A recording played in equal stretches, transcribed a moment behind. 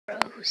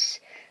Heroes,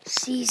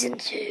 Season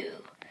 2,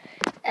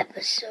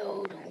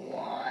 Episode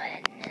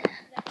 1.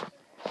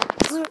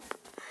 Whew,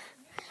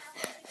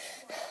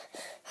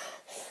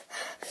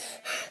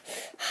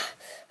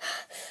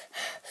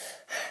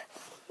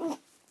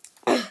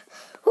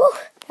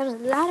 that was a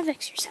lot of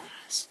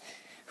exercise.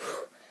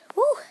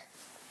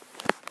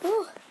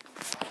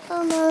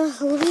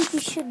 Luigi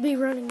should be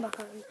running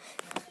behind.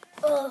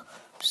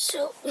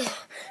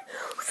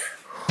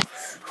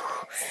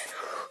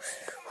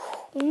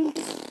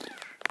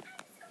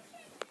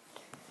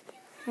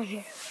 Right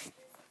here.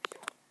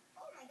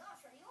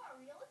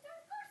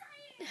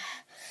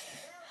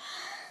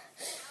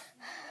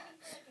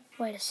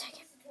 Wait a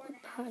second.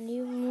 Behind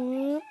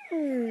you.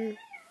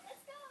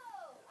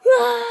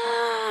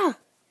 Ah!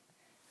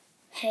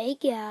 Hey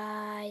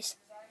guys.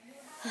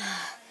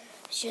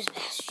 It's just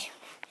Master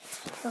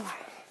Junior.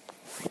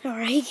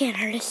 Alright, he can't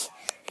hurt us.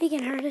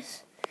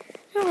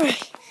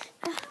 Alright.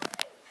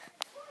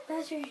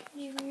 Master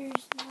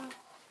Junior's not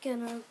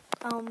gonna,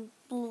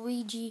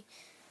 Luigi.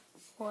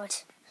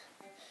 What?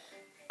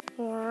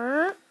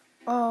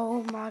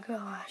 Oh my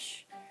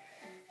gosh.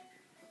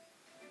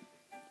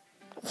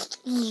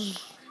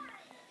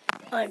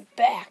 I'm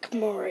back,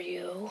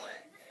 Mario.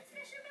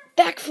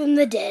 Back from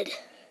the dead.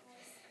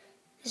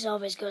 This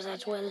always goes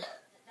as well.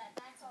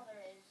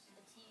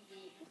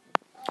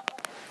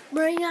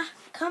 Maria,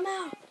 come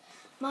out.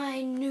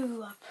 My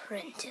new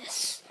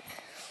apprentice.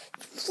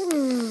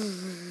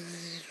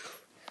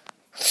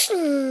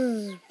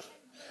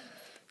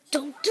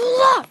 Don't do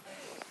that!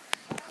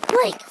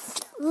 Like,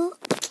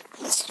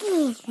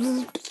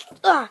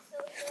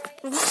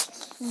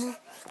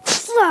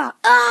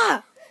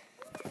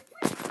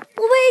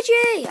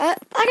 Luigi, I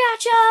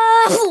gotcha!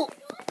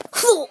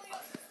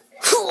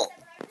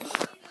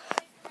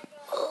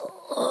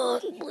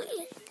 Oh, I'm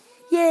bleeding.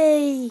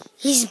 Yay,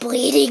 he's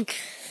bleeding.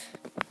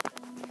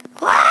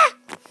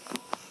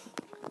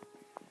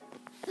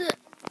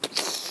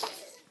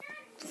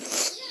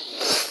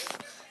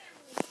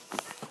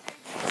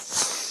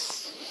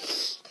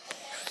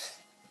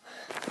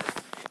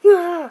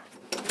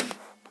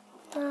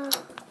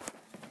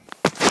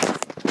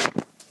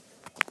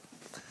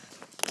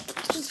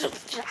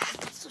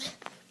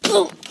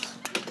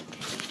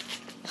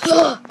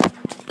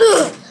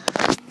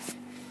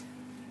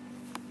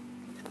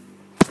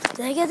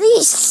 Look at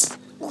these.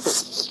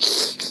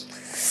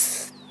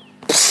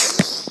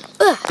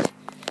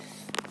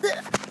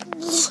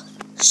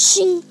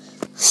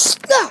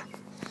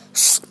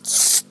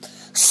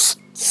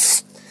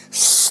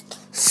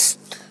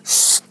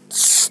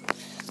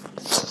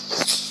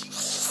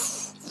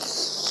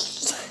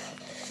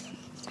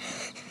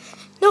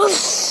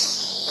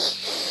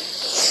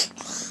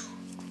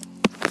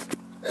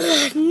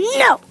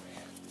 No!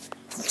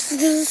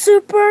 The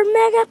super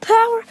mega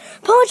power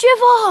punch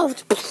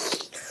evolved!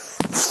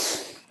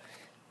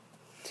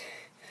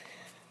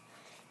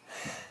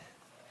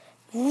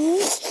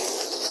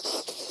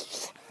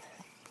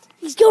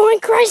 He's going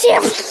crazy!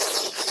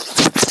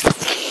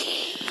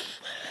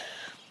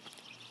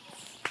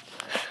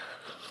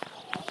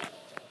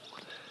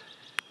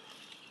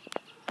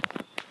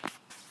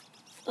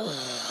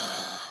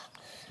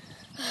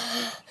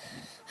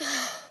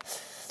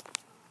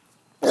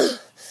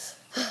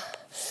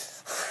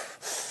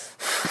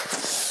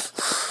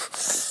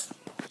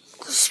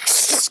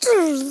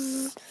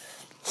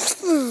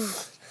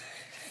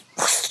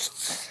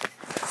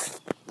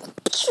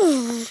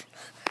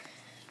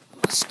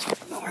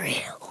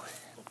 Mario.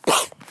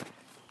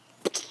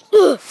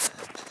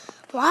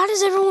 Why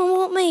does everyone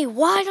want me?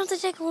 Why don't they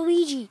take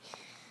Luigi?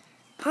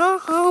 Huh?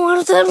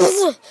 Why don't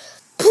they?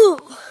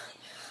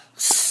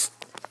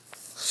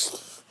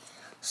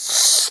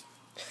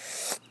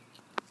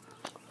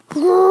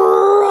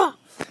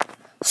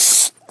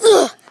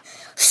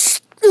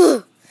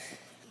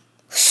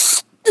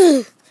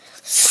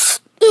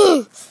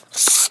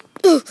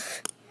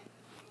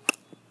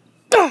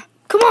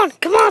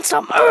 Come on,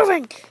 stop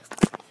moving!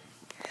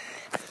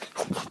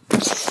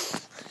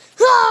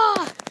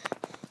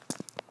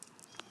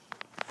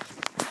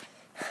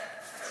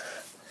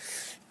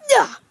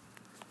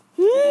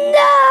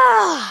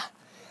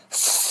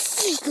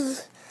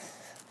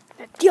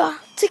 No!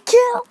 To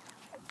kill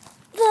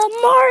the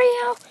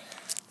Mario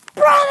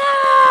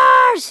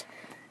Brothers!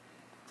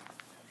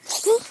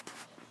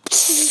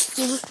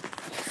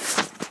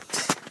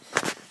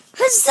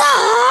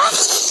 Huzzah!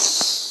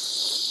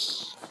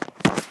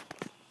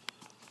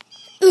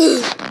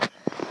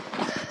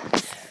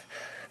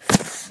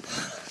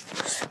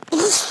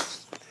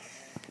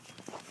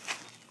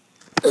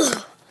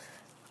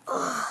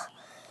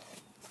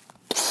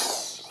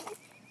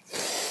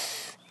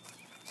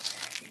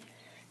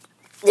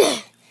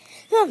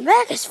 Your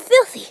back is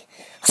filthy.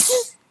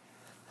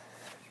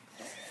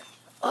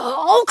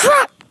 Oh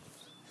crap!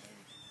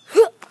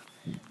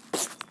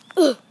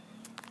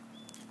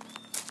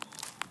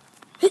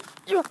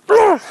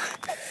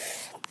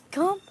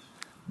 Come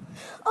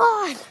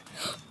on,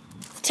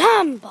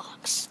 time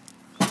box.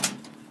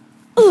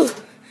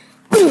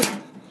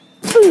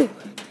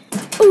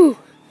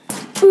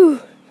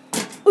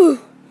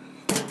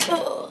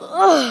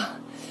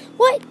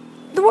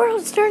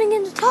 world's turning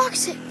into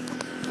toxic.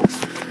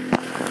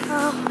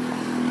 Oh,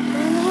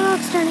 man, the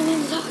world's turning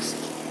into toxic.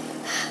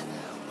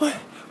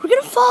 We're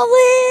gonna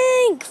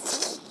falling.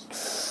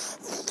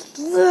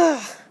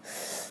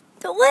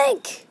 The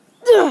link.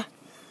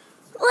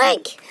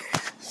 Link.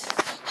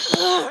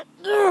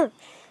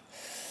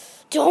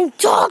 Don't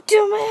talk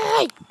to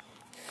me.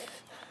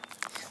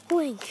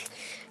 Link.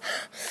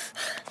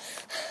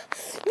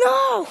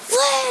 No,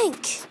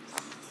 Link.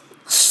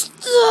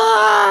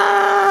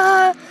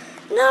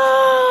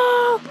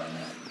 No.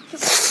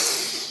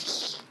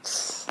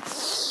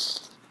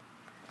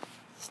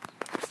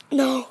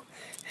 No.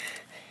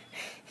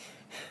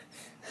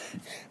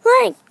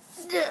 Link.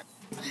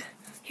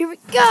 Here we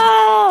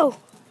go.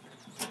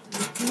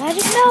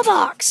 Magic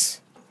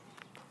mailbox.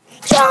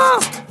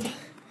 Jump.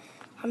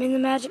 I'm in the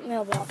magic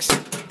mailbox.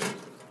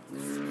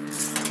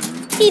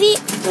 Beep.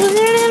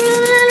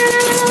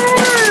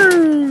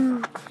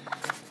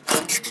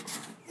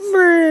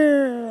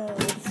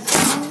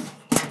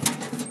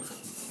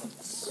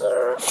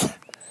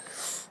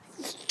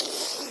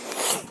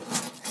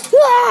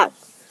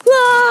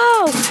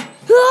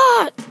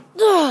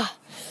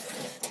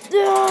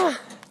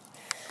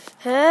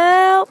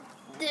 Help!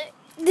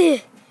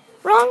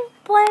 Wrong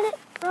planet.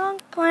 Wrong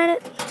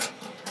planet.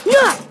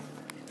 No!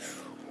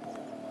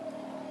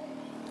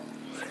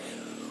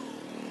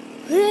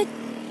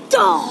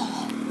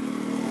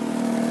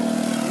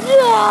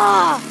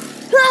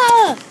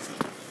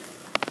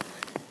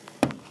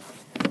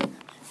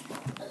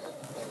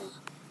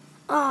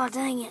 Oh,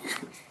 dang it.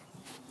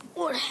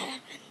 What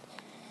happened?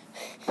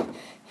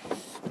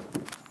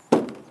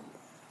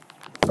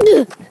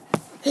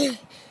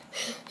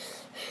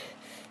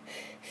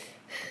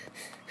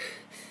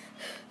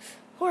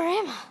 Where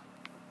am I?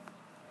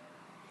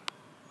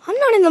 I'm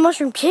not in the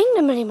Mushroom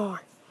Kingdom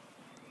anymore.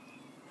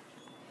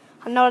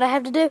 I know what I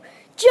have to do.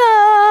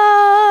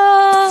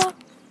 Jump!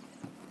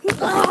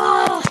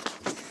 Ah!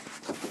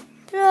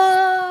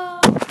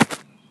 No!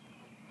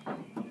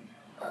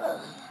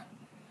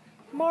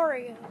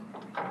 Mario.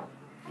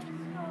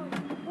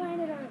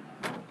 Planet Earth.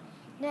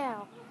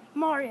 Now,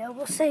 Mario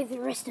will save the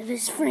rest of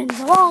his friends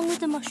along with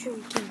the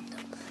Mushroom Kingdom.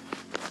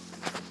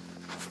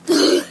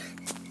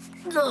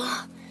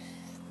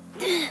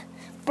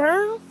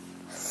 Burn.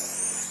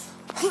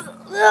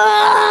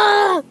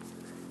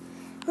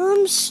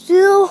 I'm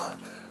still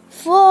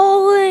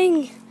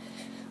falling.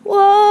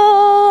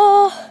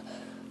 Whoa.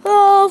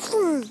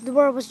 Oh, the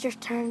world was just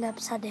turned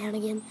upside down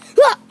again.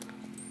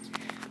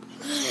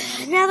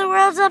 Now the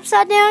world's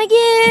upside down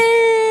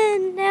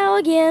again. Now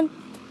again.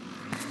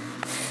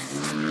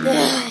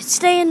 It's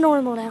staying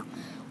normal now.